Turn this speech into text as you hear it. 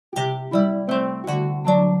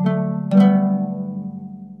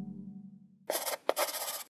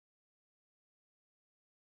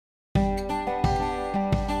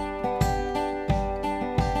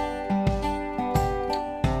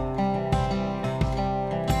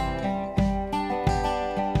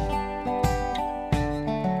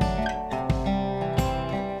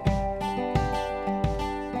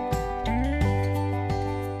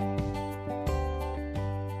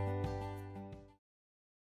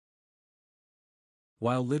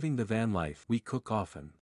While living the van life, we cook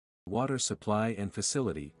often. Water supply and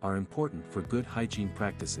facility are important for good hygiene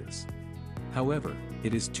practices. However,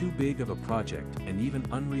 it is too big of a project and even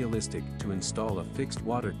unrealistic to install a fixed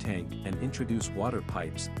water tank and introduce water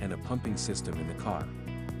pipes and a pumping system in the car.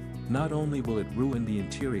 Not only will it ruin the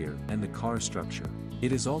interior and the car structure,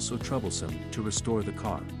 it is also troublesome to restore the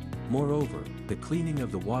car. Moreover, the cleaning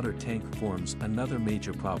of the water tank forms another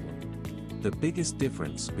major problem. The biggest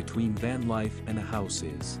difference between van life and a house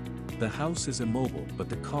is, the house is immobile but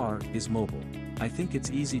the car is mobile. I think it's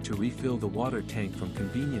easy to refill the water tank from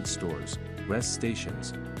convenience stores, rest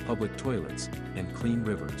stations, public toilets, and clean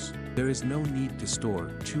rivers. There is no need to store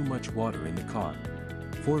too much water in the car.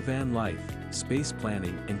 For van life, space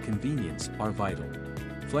planning and convenience are vital.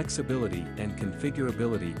 Flexibility and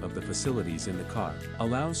configurability of the facilities in the car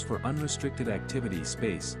allows for unrestricted activity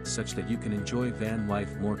space such that you can enjoy van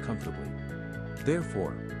life more comfortably.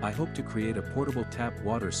 Therefore, I hope to create a portable tap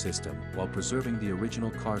water system while preserving the original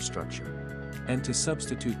car structure, and to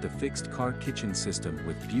substitute the fixed car kitchen system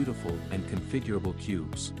with beautiful and configurable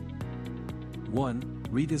cubes. 1.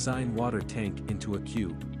 Redesign water tank into a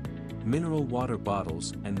cube. Mineral water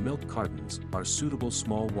bottles and milk cartons are suitable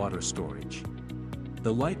small water storage.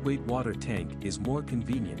 The lightweight water tank is more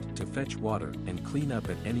convenient to fetch water and clean up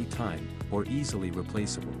at any time, or easily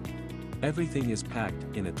replaceable. Everything is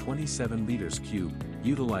packed in a 27 liters cube,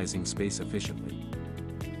 utilizing space efficiently.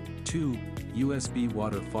 2. USB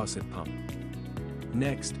water faucet pump.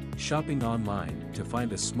 Next, shopping online to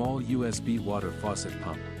find a small USB water faucet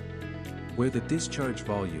pump, where the discharge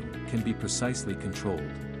volume can be precisely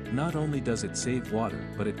controlled. Not only does it save water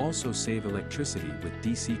but it also saves electricity with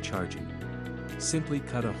DC charging. Simply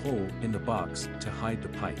cut a hole in the box to hide the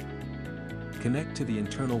pipe. Connect to the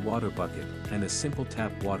internal water bucket and a simple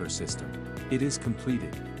tap water system. It is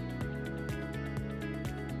completed.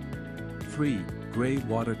 3. Gray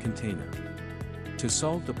water container. To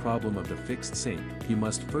solve the problem of the fixed sink, you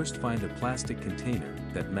must first find a plastic container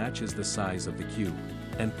that matches the size of the cube,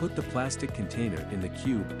 and put the plastic container in the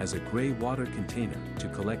cube as a gray water container to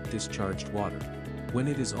collect discharged water. When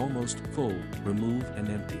it is almost full, remove and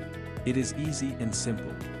empty. It is easy and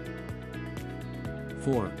simple.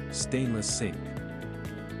 4. Stainless sink.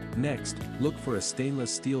 Next, look for a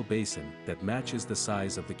stainless steel basin that matches the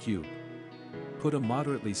size of the cube. Put a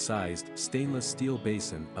moderately sized stainless steel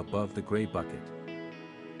basin above the gray bucket.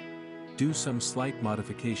 Do some slight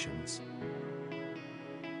modifications.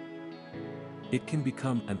 It can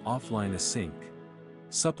become an offline sink.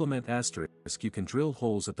 Supplement *, you can drill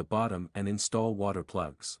holes at the bottom and install water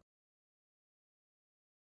plugs.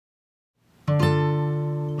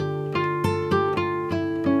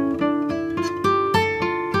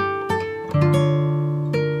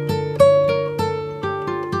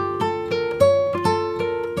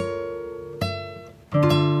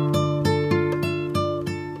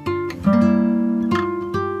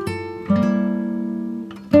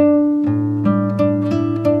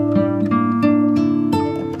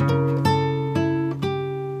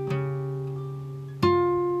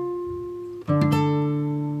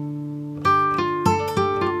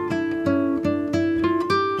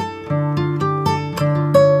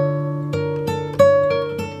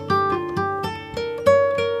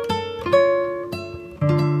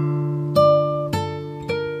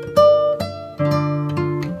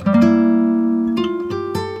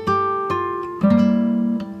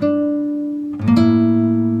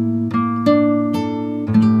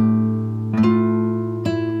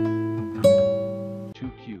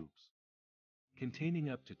 Containing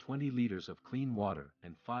up to 20 liters of clean water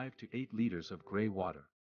and 5 to 8 liters of gray water.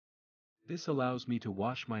 This allows me to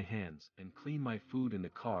wash my hands and clean my food in the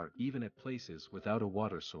car even at places without a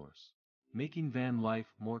water source, making van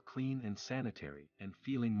life more clean and sanitary and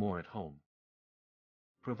feeling more at home.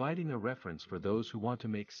 Providing a reference for those who want to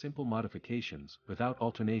make simple modifications without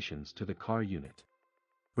alterations to the car unit.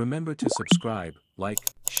 Remember to subscribe, like,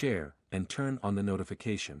 share, and turn on the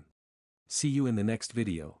notification. See you in the next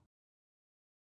video.